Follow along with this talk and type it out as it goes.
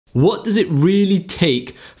What does it really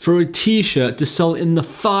take for a t-shirt to sell in the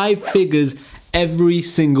 5 figures every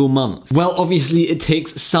single month? Well, obviously it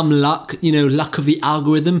takes some luck, luck of the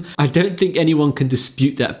algorithm. I don't think anyone can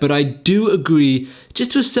dispute that, but I do agree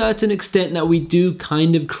just to a certain extent that we do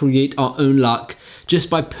kind of create our own luck just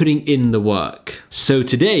by putting in the work. So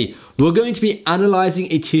today, we're going to be analyzing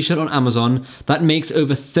a t-shirt on Amazon that makes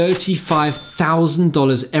over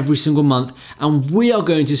 $35,000 every single month, and we are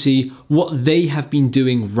going to see what they have been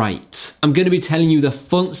doing right. I'm going to be telling you the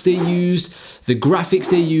fonts they used, the graphics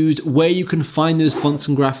they used, where you can find those fonts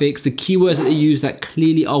and graphics, the keywords that they use that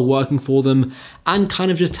clearly are working for them, and kind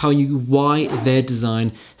of just tell you why their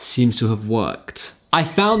design seems to have worked. I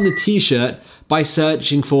found the t-shirt by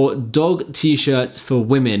searching for dog t-shirts for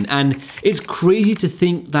women, and it's crazy to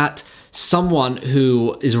think that someone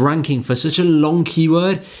who is ranking for such a long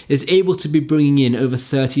keyword is able to be bringing in over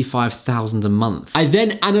 $35,000 a month. I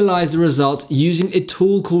then analyzed the results using a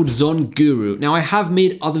tool called ZonGuru. Now, I have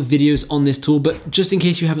made other videos on this tool, but just in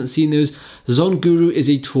case you haven't seen those, ZonGuru is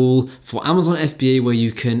a tool for Amazon FBA where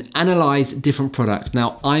you can analyze different products.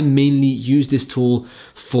 Now, I mainly use this tool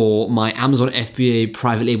for my Amazon FBA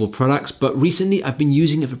private label products, but recently I've been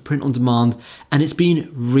using it for print on demand, and it's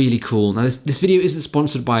been really cool. Now, this video isn't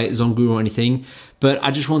sponsored by ZonGuru or anything, but I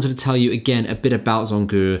just wanted to tell you again a bit about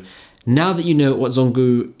ZonGuru. Now that you know what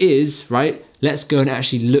ZonGuru is, right, let's go and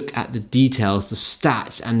actually look at the details, the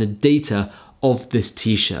stats and the data of this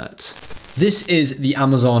t-shirt. This is the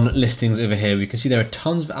Amazon listings over here. We can see there are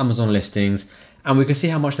tons of Amazon listings, and we can see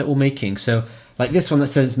how much they're all making. So like this one that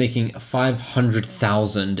says it's making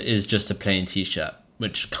 500,000 is just a plain t-shirt,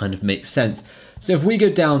 which kind of makes sense. So if we go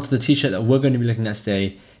down to the t-shirt that we're going to be looking at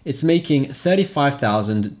today, it's making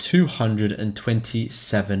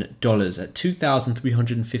 $35,227 at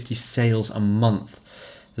 2,350 sales a month.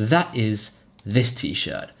 That is this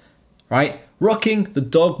t-shirt, right? Rocking the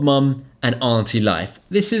dog mum and auntie life.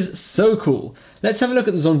 This is so cool. Let's have a look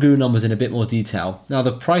at the ZonGuru numbers in a bit more detail. Now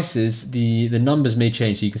the prices, the numbers may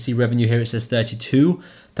change. So you can see revenue here, it says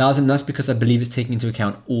 32,000. That's because I believe it's taking into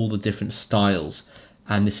account all the different styles.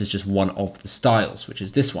 And this is just one of the styles, which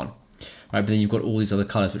is this one. Right, but then you've got all these other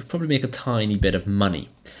colors, which probably make a tiny bit of money.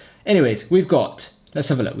 Anyways, let's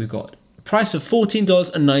have a look. We've got a price of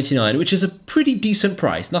 $14.99, which is a pretty decent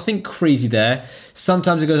price. Nothing crazy there.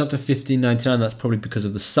 Sometimes it goes up to $15.99. That's probably because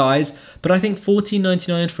of the size. But I think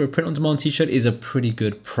 $14.99 for a print-on-demand t-shirt is a pretty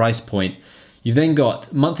good price point. You've then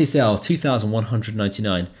got monthly sale,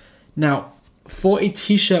 $2,199. Now, for a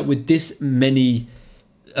t-shirt with this many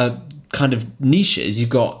kind of niches, you've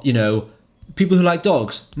got, people who like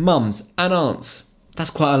dogs, mums and aunts. That's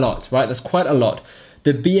quite a lot, right? That's quite a lot.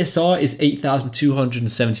 The BSR is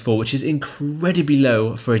 8,274, which is incredibly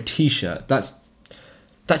low for a t-shirt. That's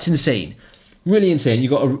insane. Really insane. You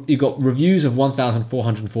got reviews of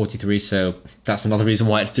 1,443, so that's another reason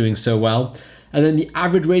why it's doing so well. And then the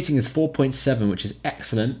average rating is 4.7, which is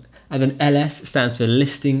excellent. And then LS stands for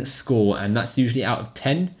listing score, and that's usually out of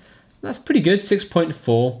 10. That's pretty good,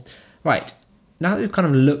 6.4. Right. Now that we've kind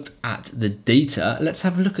of looked at the data, let's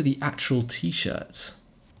have a look at the actual t-shirt.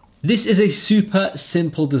 This is a super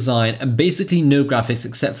simple design and basically no graphics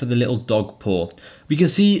except for the little dog paw. We can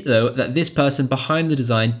see though that this person behind the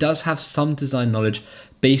design does have some design knowledge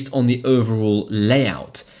based on the overall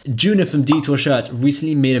layout. Juna from Detour Shirts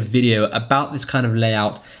recently made a video about this kind of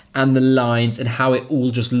layout and the lines and how it all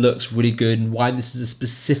just looks really good and why this is a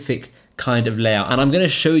specific kind of layout. And I'm going to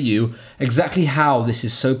show you exactly how this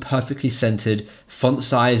is so perfectly centered. Font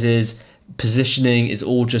sizes, positioning is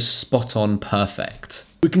all just spot on perfect.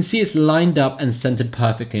 We can see it's lined up and centered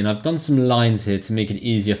perfectly, and I've done some lines here to make it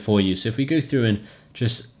easier for you. So if we go through and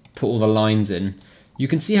just put all the lines in, you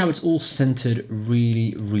can see how it's all centered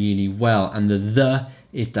really, really well. And the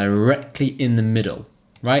is directly in the middle,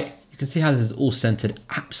 right? You can see how this is all centered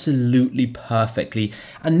absolutely perfectly.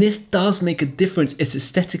 And this does make a difference. It's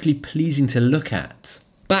aesthetically pleasing to look at.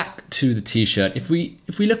 Back to the t-shirt. If we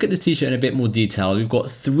look at the t-shirt in a bit more detail, we've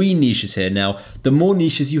got 3 niches here. Now, the more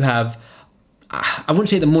niches you have, I wouldn't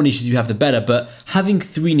say the more niches you have, the better, but having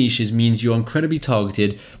 3 niches means you're incredibly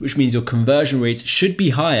targeted, which means your conversion rates should be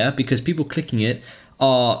higher because people clicking it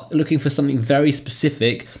are looking for something very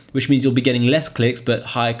specific, which means you'll be getting less clicks, but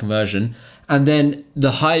higher conversion. And then the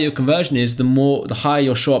higher your conversion is, the higher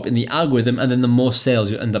you'll show up in the algorithm, and then the more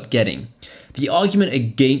sales you'll end up getting. The argument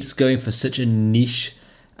against going for such a niche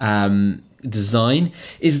design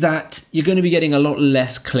is that you're going to be getting a lot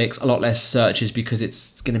less clicks, a lot less searches because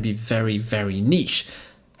it's going to be very, very niche.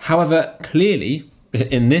 However, clearly,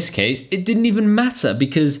 in this case, it didn't even matter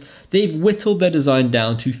because they've whittled their design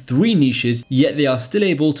down to 3 niches, yet they are still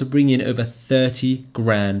able to bring in over 30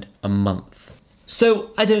 grand a month.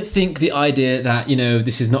 So I don't think the idea that, you know,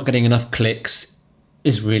 this is not getting enough clicks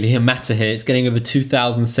is really a matter here. It's getting over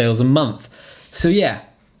 2,000 sales a month. So yeah,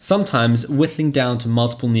 sometimes whittling down to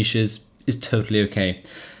multiple niches is totally okay.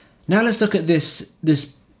 Now let's look at this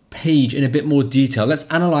page in a bit more detail. Let's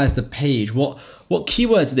analyze the page. What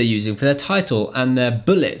keywords are they using for their title and their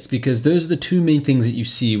bullets? Because those are the two main things that you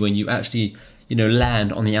see when you actually, you know,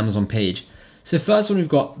 land on the Amazon page. So first one, we've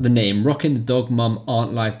got the name, rocking the dog, mum,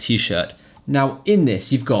 aunt, life t-shirt. Now in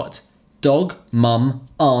this, you've got dog, mum,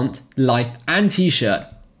 aunt, life, and t-shirt,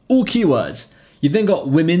 all keywords. You've then got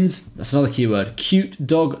women's, that's another keyword, cute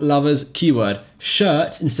dog lovers keyword,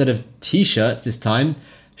 shirt instead of t-shirts this time,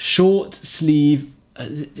 short sleeve,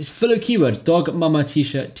 it's full of keywords, dog, mama,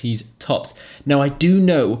 t-shirt, tees, tops. Now I do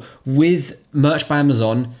know with Merch by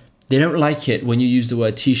Amazon, they don't like it when you use the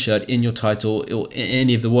word t-shirt in your title or in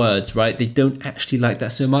any of the words, right? They don't actually like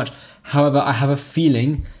that so much. However, I have a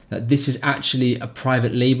feeling that this is actually a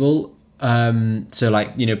private label, so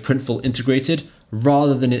like, you know, Printful integrated,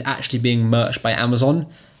 rather than it actually being merched by Amazon.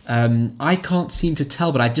 I can't seem to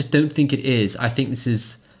tell, but I just don't think it is. I don't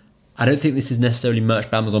think this is necessarily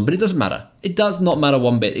merched by Amazon, but it doesn't matter. It does not matter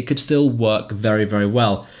one bit. It could still work very, very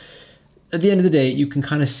well. At the end of the day, you can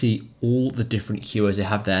kind of see all the different keywords they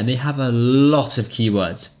have there, and they have a lot of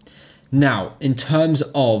keywords. Now, in terms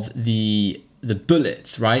of the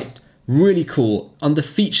bullets, right? Really cool. Under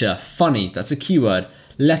feature, funny, that's a keyword.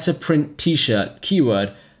 Letter print t-shirt,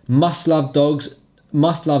 keyword. Must love dogs,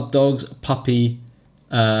 puppy,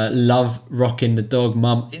 love rocking the dog,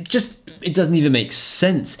 mum. It doesn't even make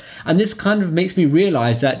sense. And this kind of makes me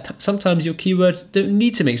realize that sometimes your keywords don't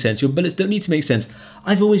need to make sense. Your bullets don't need to make sense.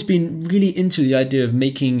 I've always been really into the idea of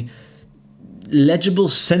making legible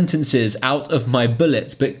sentences out of my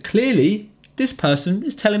bullets, but clearly this person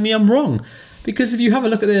is telling me I'm wrong. Because if you have a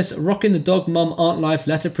look at this, rocking the dog, mum, aunt life,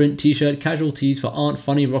 letter print, t-shirt, casual tees for aunt,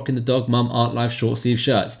 funny, rocking the dog, mum, aunt life, short sleeve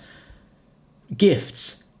shirts.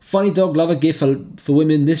 Gifts. Funny dog lover gift for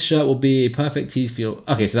women. This shirt will be a perfect tease for your...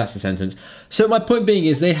 Okay, so that's the sentence. So my point being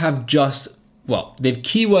is they have just... Well, they've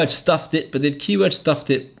keyword stuffed it, but they've keyword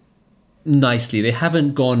stuffed it nicely. They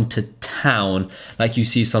haven't gone to town like you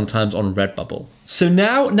see sometimes on Redbubble. So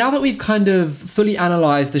now that we've kind of fully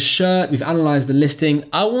analyzed the shirt, we've analyzed the listing,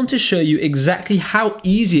 I want to show you exactly how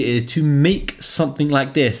easy it is to make something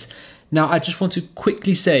like this. Now, I just want to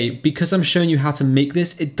quickly say, because I'm showing you how to make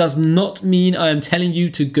this, it does not mean I am telling you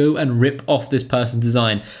to go and rip off this person's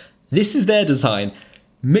design. This is their design.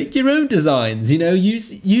 Make your own designs, you know,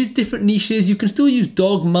 use different niches. You can still use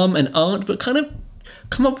dog, mum, and aunt, but kind of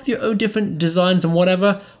come up with your own different designs and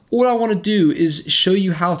whatever. All I want to do is show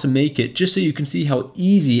you how to make it, just so you can see how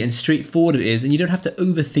easy and straightforward it is, and you don't have to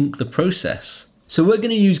overthink the process. So we're going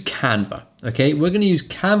to use Canva, okay? We're going to use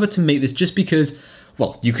Canva to make this just because,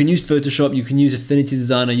 well, you can use Photoshop, you can use Affinity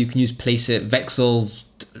Designer, you can use Placeit, Vexels,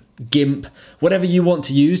 GIMP, whatever you want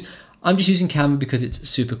to use. I'm just using Canva because it's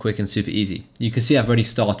super quick and super easy. You can see I've already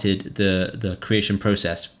started the creation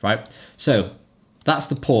process, right? So that's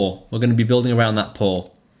the paw. We're going to be building around that paw.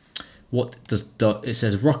 What does it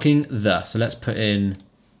says rocking the, so let's put in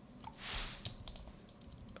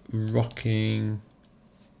rocking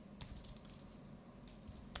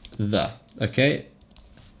the, okay?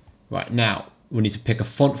 Right, now we need to pick a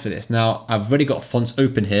font for this. Now I've already got fonts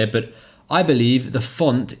open here, but I believe the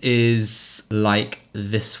font is like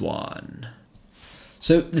this one.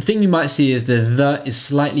 So the thing you might see is the is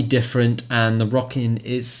slightly different and the rocking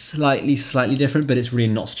is slightly different, but it's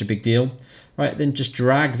really not such a big deal. Right, then just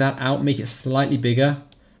drag that out, make it slightly bigger.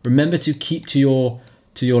 Remember to keep to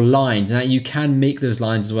your lines. Now you can make those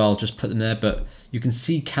lines as well, just put them there, but you can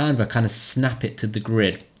see Canva kind of snap it to the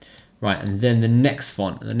grid. Right, and then the next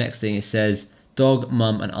font, the next thing it says dog,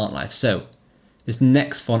 mum, and aunt life. So this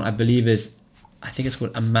next font I believe is, I think it's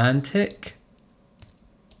called Amantic.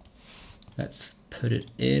 Let's put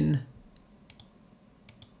it in.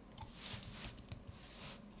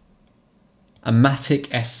 Amatic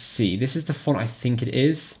SC. This is the font I think it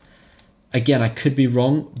is. Again, I could be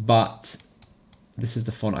wrong, but this is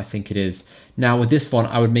the font I think it is. Now with this font,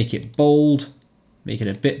 I would make it bold, make it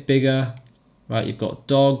a bit bigger. Right, you've got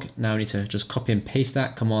dog. Now I need to just copy and paste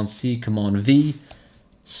that. Command C, Command V,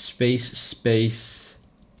 space, space,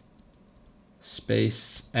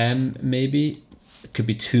 space M maybe. It could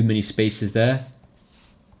be too many spaces there.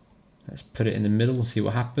 Let's put it in the middle and see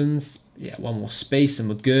what happens. Yeah, one more space and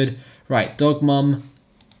we're good. Right, dog, mum,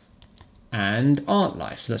 and aunt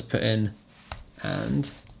life. So let's put in and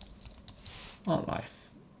aunt life.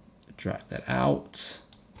 Drag that out.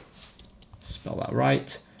 Spell that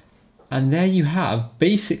right. And there you have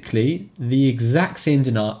basically the exact same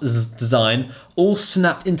design, all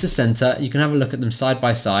snapped into center. You can have a look at them side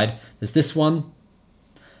by side. There's this one,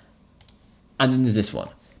 and then there's this one.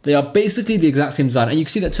 They are basically the exact same design, and you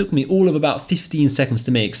can see that took me all of about 15 seconds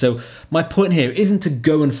to make. So my point here isn't to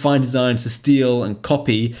go and find designs to steal and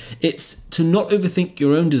copy. It's to not overthink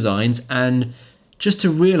your own designs and just to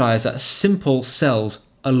realize that simple sells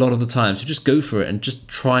a lot of the time. So just go for it and just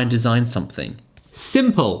try and design something.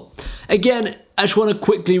 Simple. Again, I just want to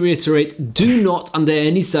quickly reiterate, do not under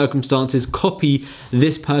any circumstances copy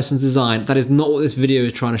this person's design. That is not what this video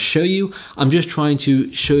is trying to show you. I'm just trying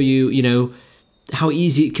to show you, you know, how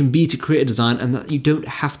easy it can be to create a design and that you don't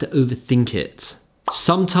have to overthink it.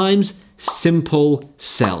 Sometimes simple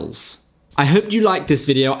sells. I hope you liked this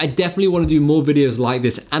video. I definitely want to do more videos like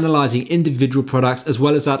this, analyzing individual products, as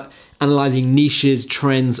well as that analyzing niches,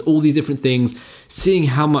 trends, all these different things, seeing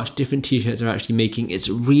how much different t-shirts are actually making. It's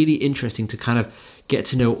really interesting to kind of get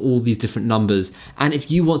to know all these different numbers. And if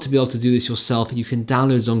you want to be able to do this yourself, you can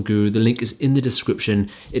download ZonGuru. The link is in the description.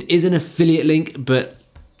 It is an affiliate link, but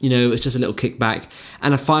you know, it's just a little kickback.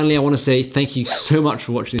 And finally, I want to say thank you so much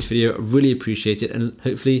for watching this video. I really appreciate it. And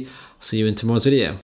hopefully I'll see you in tomorrow's video.